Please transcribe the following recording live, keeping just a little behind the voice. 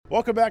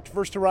Welcome back to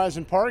First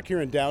Horizon Park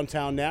here in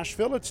downtown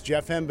Nashville. It's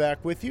Jeff M.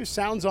 back with you.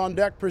 Sounds on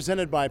Deck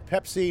presented by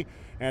Pepsi.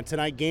 And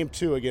tonight, Game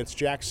 2 against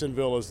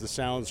Jacksonville as the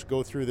Sounds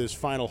go through this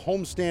final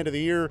homestand of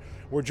the year.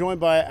 We're joined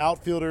by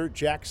outfielder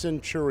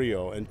Jackson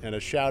Chourio, and a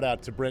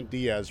shout-out to Brent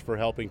Diaz for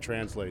helping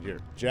translate here.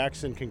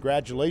 Jackson,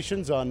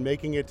 congratulations on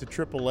making it to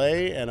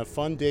Double-A and a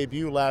fun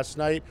debut last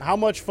night. How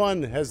much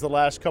fun has the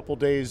last couple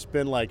days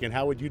been like, and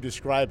how would you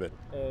describe it?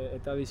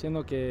 Está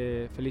diciendo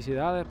que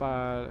felicidades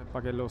para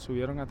que lo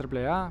subieron a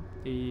Double-A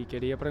y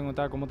quería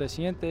preguntar cómo te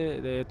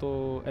sientes de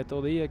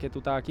estos días que tú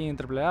estás aquí en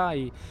Double-A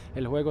y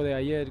el juego de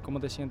ayer, ¿cómo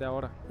te sientes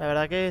ahora? La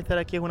verdad que estar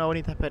aquí es una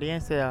bonita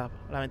experiencia.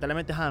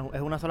 Lamentablemente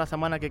es una sola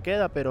semana que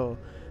queda, pero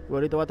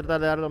ahorita voy a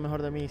tratar de dar lo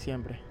mejor de mí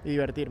siempre y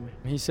divertirme.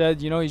 He said,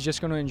 he's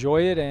just going to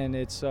enjoy it, and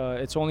it's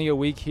only a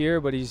week here,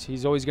 but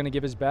he's always going to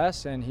give his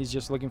best, and he's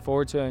just looking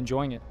forward to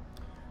enjoying it.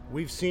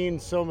 We've seen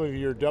some of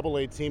your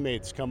Double-A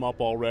teammates come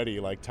up already,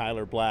 like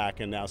Tyler Black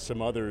and now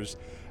some others.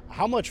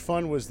 How much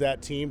fun was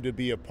that team to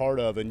be a part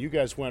of? And you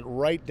guys went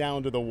right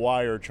down to the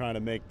wire trying to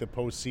make the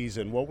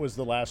postseason. What was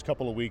the last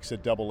couple of weeks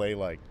at Double-A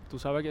like? Tú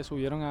sabes que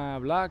subieron a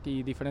Black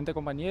y diferentes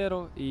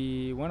compañeros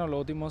y bueno, las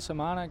últimas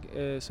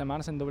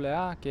semanas en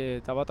Double-A que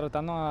estaba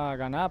tratando de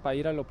ganar para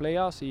ir a los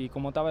playoffs y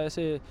cómo estaba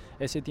ese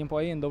tiempo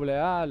ahí en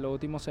Double-A, las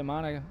últimas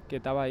semanas que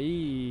estaba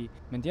ahí,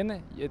 ¿me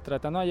entiendes?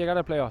 Tratando de llegar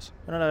a playoffs.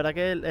 Bueno, la verdad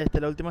que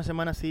la última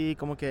semana sí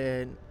como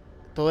que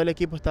todo el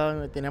equipo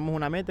teníamos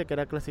una meta que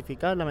era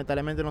clasificar,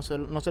 lamentablemente no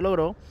se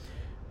logró,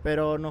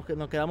 pero nos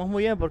quedamos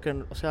muy bien porque,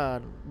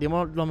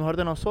 dimos lo mejor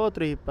de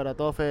nosotros y para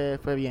todo fue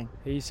bien.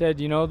 He said,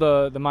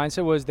 the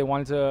mindset was they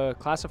wanted to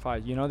classify,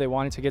 they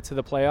wanted to get to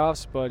the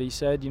playoffs, but he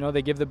said,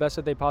 they give the best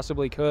that they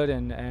possibly could,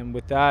 and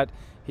with that,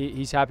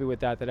 he's happy with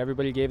that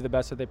everybody gave the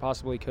best that they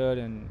possibly could,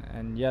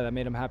 and yeah, that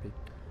made him happy.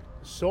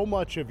 So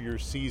much of your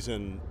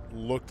season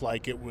looked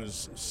like it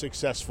was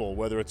successful,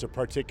 whether it's a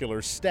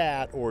particular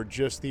stat or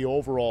just the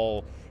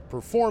overall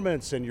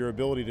performance and your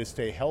ability to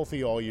stay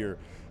healthy all year.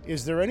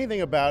 Is there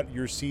anything about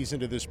your season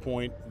to this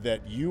point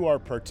that you are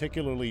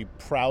particularly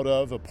proud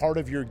of, a part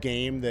of your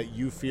game that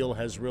you feel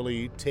has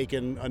really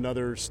taken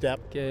another step?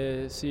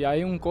 Que si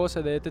hay una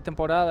cosa de esta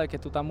temporada que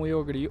tú estás muy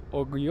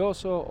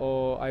orgulloso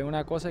o hay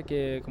una cosa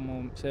que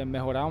como se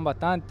mejoraron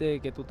bastante,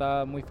 que tú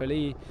estás muy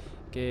feliz,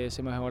 que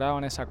se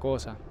mejoraron esa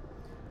cosa.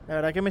 La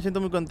verdad que me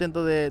siento muy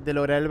contento de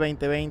lograr el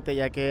 2020,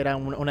 ya que era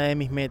una de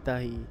mis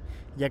metas y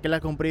ya que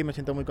la cumplí me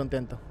siento muy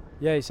contento.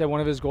 Yeah, he said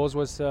one of his goals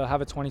was to have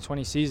a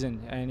 2020 season,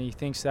 and he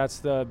thinks that's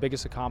the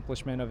biggest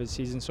accomplishment of his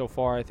season so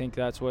far. I think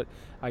that's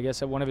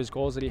one of his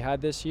goals that he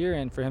had this year,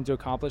 and for him to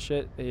accomplish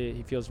it,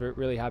 he feels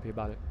really happy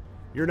about it.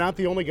 You're not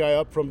the only guy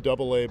up from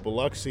Double-A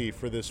Biloxi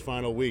for this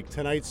final week.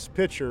 Tonight's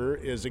pitcher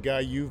is a guy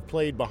you've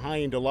played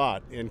behind a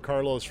lot in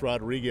Carlos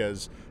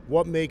Rodriguez.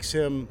 What makes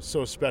him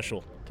so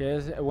special?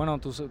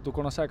 Tú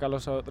conoces a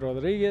Carlos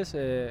Rodríguez,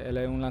 él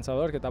es un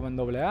lanzador que estaba en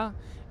Double-A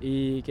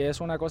y que es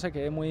una cosa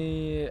que es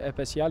muy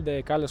especial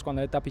de Carlos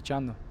cuando él está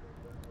pichando.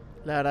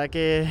 La verdad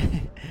que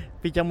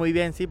picha muy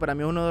bien, sí, para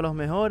mí es uno de los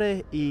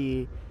mejores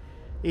y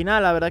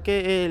nada, la verdad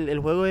que el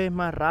juego es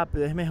más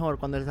rápido, es mejor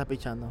cuando él está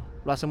pichando,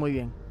 lo hace muy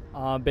bien.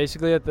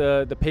 Basically,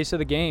 the pace of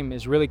the game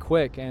is really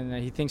quick, and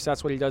he thinks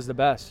that's what he does the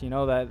best.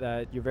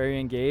 That you're very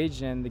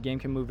engaged, and the game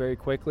can move very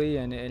quickly,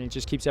 and it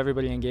just keeps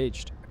everybody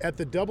engaged. At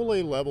the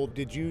Double-A level,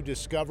 did you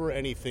discover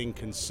anything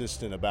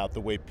consistent about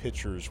the way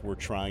pitchers were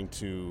trying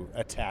to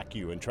attack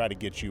you and try to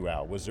get you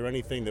out? Was there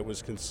anything that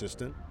was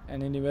consistent?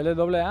 En el nivel de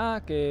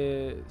Double-A,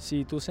 que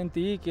si tú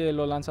sentí que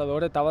los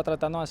lanzadores estaban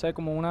tratando de hacer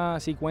como una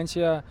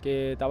secuencia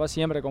que estaba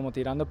siempre como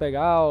tirando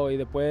pegado y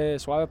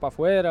después suave para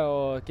afuera,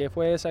 o qué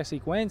fue esa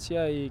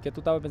secuencia y qué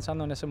tú estabas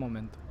pensando en ese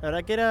momento. La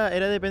verdad que era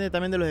depende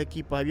también de los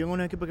equipos. Había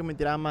unos equipos que me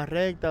tiraban más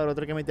recta,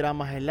 otros que me tiraban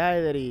más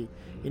slider y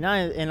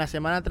nada, en la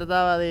semana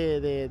trataba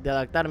de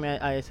adaptarme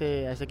a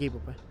ese equipo,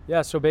 pues.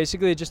 Yeah, so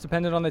basically it just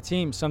depended on the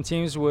team. Some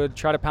teams would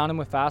try to pound him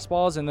with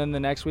fastballs, and then the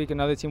next week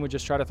another team would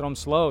just try to throw him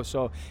slow.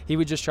 So he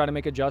would just try to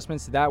make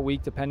adjustments that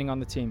week depending on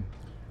the team.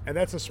 And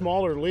that's a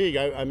smaller league.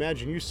 I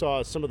imagine you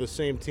saw some of the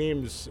same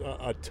teams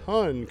a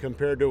ton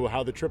compared to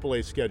how the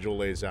Double-A schedule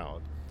lays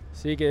out.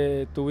 Sí,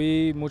 que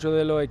tuve muchos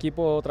de los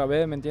equipos otra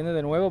vez, ¿me entiendes?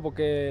 De nuevo,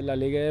 porque la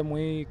liga es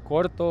muy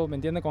corto, ¿me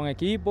entiendes? Con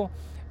equipos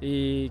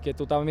y que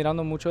tú estabas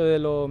mirando muchos de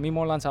los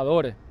mismos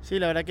lanzadores. Sí,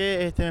 la verdad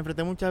que me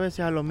enfrenté muchas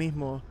veces a los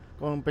mismos.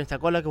 Con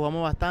Pensacola, que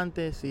jugamos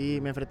bastante, sí,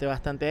 me enfrenté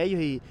bastante a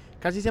ellos y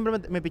casi siempre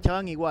me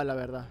pichaban igual, la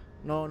verdad.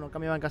 No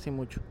cambiaban casi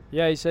mucho.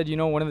 Yeah, he said,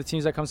 one of the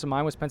teams that comes to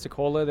mind was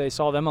Pensacola. They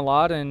saw them a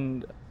lot,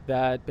 and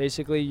that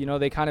basically,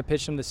 they kind of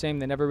pitched them the same.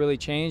 They never really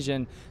changed,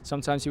 and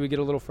sometimes he would get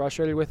a little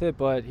frustrated with it,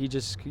 but he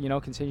just,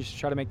 continues to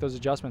try to make those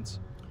adjustments.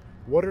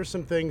 What are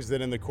some things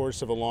that in the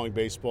course of a long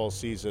baseball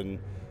season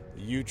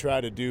you try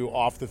to do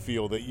off the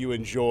field that you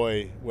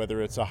enjoy,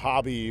 whether it's a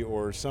hobby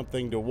or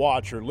something to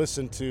watch or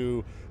listen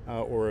to,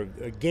 or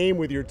a game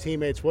with your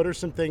teammates? What are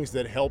some things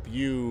that help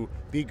you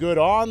be good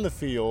on the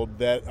field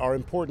that are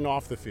important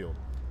off the field?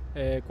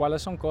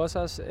 ¿Cuáles son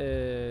cosas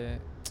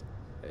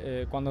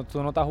cuando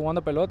tú no estás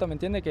jugando pelota, me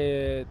entiendes,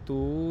 que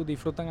tú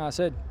disfrutas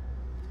hacer?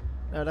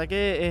 La verdad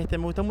que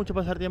me gusta mucho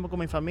pasar tiempo con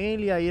mi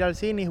familia, ir al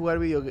cine y jugar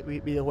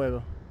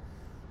videojuegos.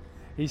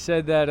 He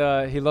said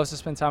that he loves to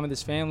spend time with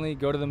his family,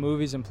 go to the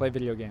movies, and play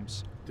video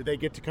games. Did they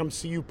get to come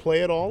see you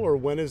play at all, or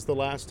when is the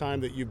last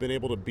time that you've been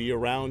able to be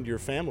around your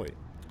family?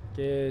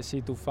 Que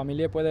si tu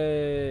familia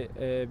puede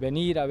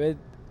venir a ver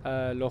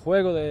los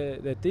juegos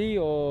de ti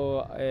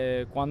o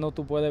cuando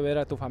tú puedes ver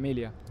a tu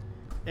familia.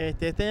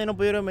 Este año no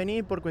pudieron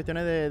venir por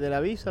cuestiones de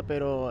la visa,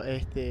 pero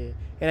el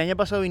año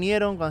pasado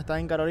vinieron cuando estaba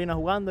en Carolina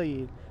jugando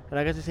y la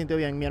verdad que se sintió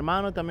bien. Mi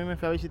hermano también me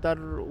fue a visitar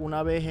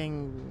una vez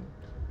en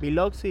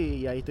Biloxi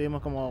y ahí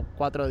estuvimos como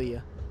 4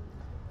 días.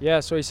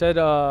 Yeah, so he said,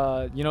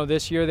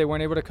 this year they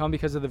weren't able to come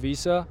because of the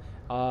visa,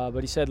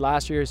 but he said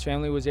last year his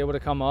family was able to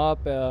come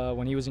up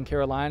when he was in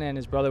Carolina, and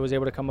his brother was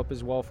able to come up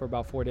as well for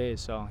about 4 days,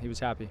 so he was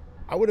happy.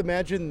 I would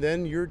imagine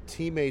then your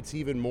teammates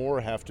even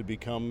more have to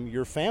become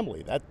your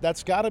family.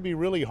 That's got to be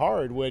really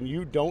hard when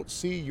you don't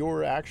see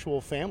your actual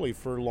family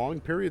for long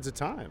periods of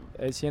time.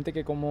 Él siente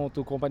que como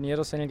tus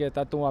compañeros tienen que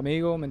estar tu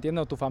amigo, ¿me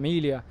entiendes? O tu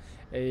familia,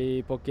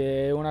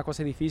 porque es una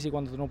cosa difícil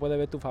cuando tú no puedes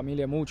ver tu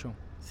familia mucho.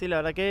 Sí,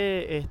 la verdad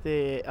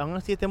que aún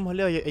así estemos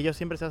lejos, ellos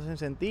siempre se hacen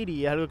sentir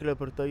y es algo que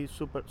estoy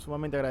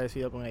sumamente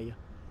agradecido con ellos.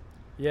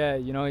 Yeah,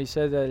 he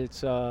said that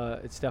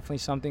it's definitely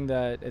something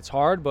that it's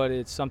hard, but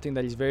it's something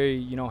that he's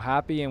very,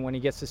 happy and when he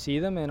gets to see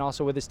them and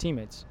also with his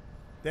teammates.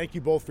 Thank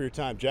you both for your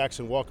time.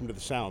 Jackson, welcome to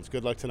the Sounds.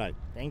 Good luck tonight.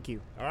 Thank you.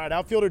 All right,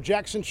 outfielder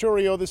Jackson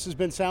Chourio. This has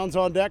been Sounds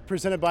on Deck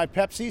presented by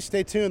Pepsi.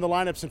 Stay tuned. The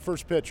lineups and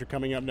first pitch are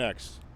coming up next.